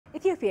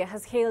Ethiopia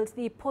has hailed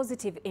the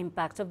positive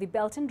impact of the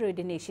Belt and Road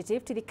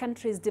Initiative to the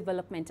country's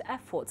development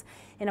efforts.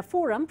 In a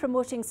forum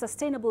promoting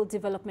sustainable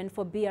development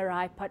for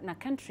BRI partner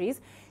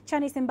countries,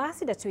 Chinese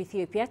ambassador to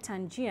Ethiopia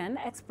Tan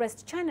Jian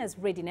expressed China's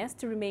readiness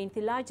to remain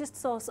the largest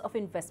source of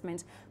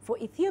investment for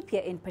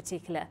Ethiopia in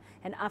particular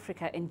and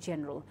Africa in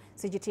general.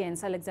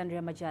 CGTN's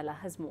Alexandria Majalla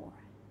has more.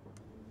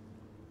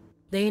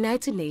 The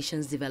United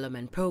Nations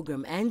Development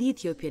Programme and the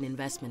Ethiopian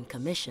Investment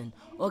Commission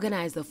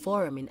organized a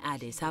forum in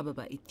Addis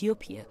Ababa,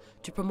 Ethiopia,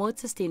 to promote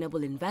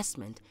sustainable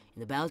investment in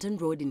the Belt and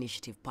Road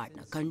Initiative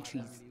partner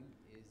countries.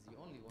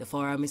 The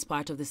forum is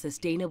part of the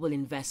Sustainable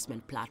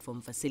Investment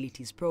Platform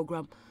Facilities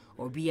Programme,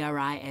 or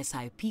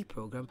BRI-SIP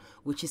program,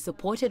 which is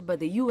supported by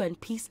the UN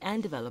Peace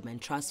and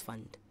Development Trust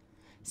Fund.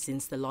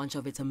 Since the launch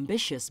of its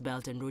ambitious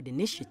Belt and Road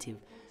Initiative,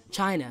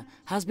 China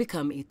has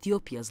become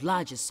Ethiopia's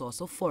largest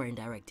source of foreign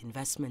direct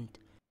investment.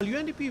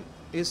 UNDP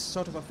is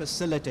sort of a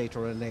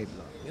facilitator,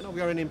 enabler.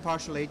 We are an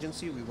impartial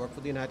agency. We work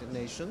for the United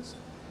Nations.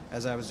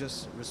 As I was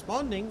just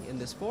responding in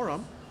this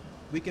forum,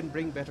 we can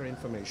bring better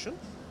information.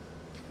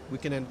 We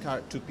can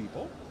encourage to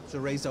people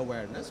to raise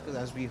awareness, because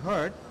as we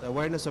heard, the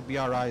awareness of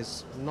BRI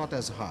is not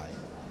as high.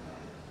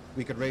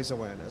 We could raise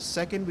awareness.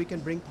 Second, we can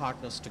bring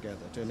partners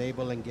together to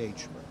enable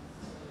engagement.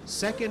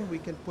 Second, we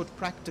can put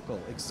practical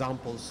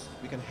examples.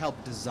 We can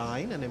help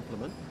design and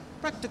implement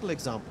practical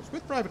examples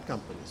with private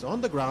companies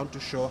on the ground to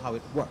show how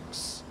it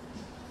works.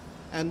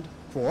 And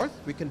fourth,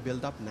 we can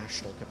build up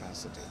national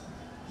capacity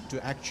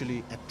to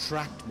actually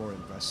attract more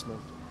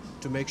investment,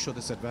 to make sure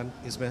this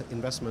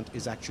investment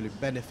is actually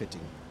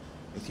benefiting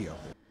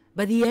Ethiopia.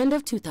 By the end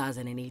of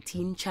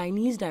 2018,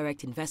 Chinese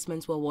direct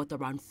investments were worth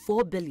around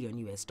 $4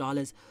 billion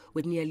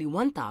with nearly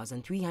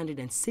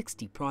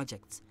 1,360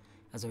 projects.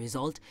 As a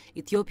result,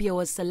 Ethiopia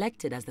was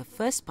selected as the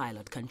first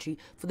pilot country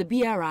for the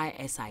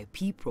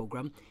BRI-SIP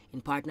program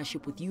in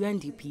partnership with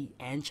UNDP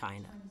and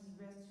China.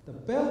 The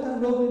Belt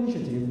and Road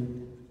Initiative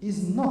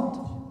is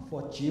not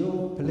for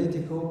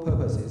geopolitical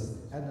purposes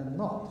and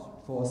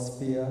not for a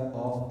sphere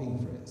of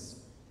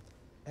influence.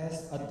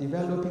 As a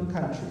developing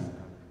country,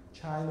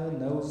 China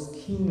knows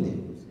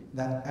keenly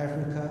that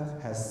Africa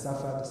has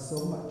suffered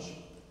so much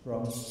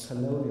from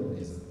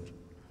colonialism.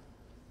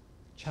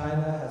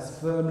 China has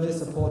firmly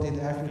supported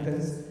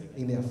Africans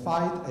in their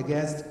fight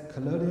against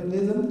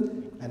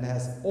colonialism and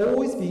has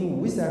always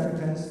been with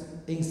Africans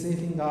in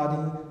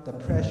safeguarding the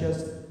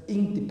precious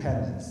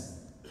independence.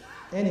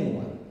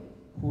 Anyone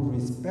who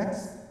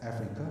respects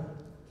Africa,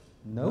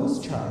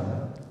 knows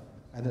China,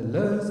 and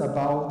learns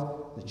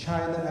about the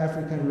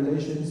China-African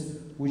relations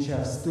which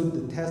have stood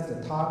the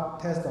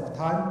test of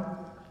time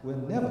will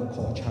never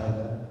call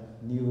China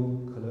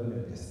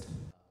neo-colonialist.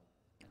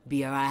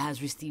 BRI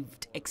has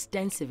received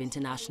extensive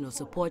international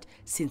support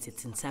since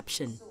its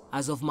inception.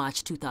 As of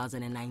March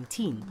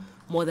 2019,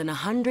 more than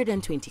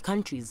 120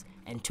 countries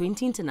and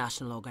 20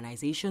 international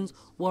organizations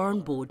were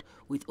on board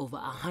with over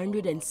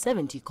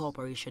 170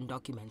 cooperation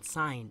documents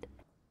signed.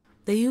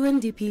 The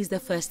UNDP is the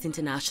first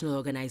international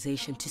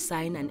organization to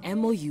sign an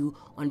MOU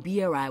on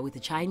BRI with the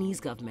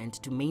Chinese government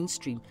to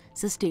mainstream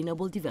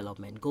sustainable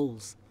development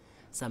goals.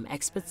 Some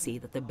experts say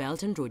that the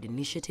Belt and Road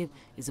Initiative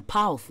is a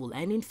powerful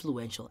and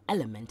influential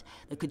element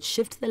that could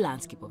shift the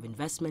landscape of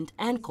investment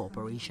and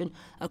cooperation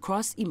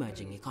across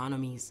emerging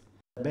economies.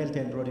 The Belt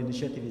and Road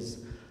Initiative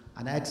is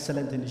an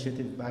excellent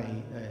initiative by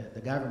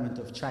the government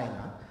of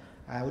China.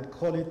 I would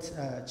call it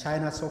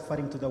China's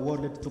offering to the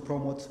world to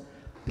promote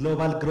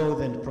global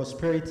growth and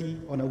prosperity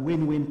on a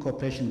win-win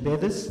cooperation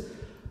basis.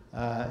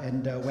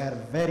 And we are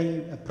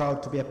very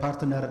proud to be a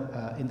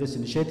partner in this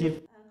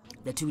initiative.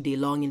 The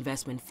two-day-long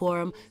investment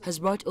forum has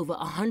brought over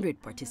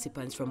 100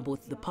 participants from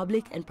both the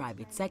public and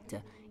private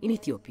sector in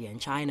Ethiopia and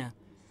China.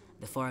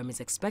 The forum is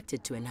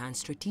expected to enhance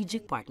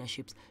strategic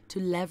partnerships to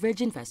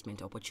leverage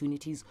investment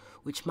opportunities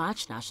which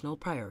match national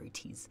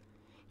priorities.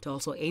 It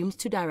also aims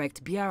to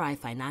direct BRI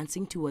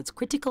financing towards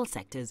critical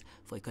sectors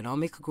for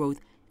economic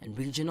growth and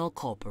regional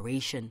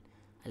cooperation.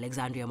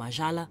 Alexandria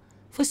Majalla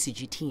for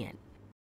CGTN.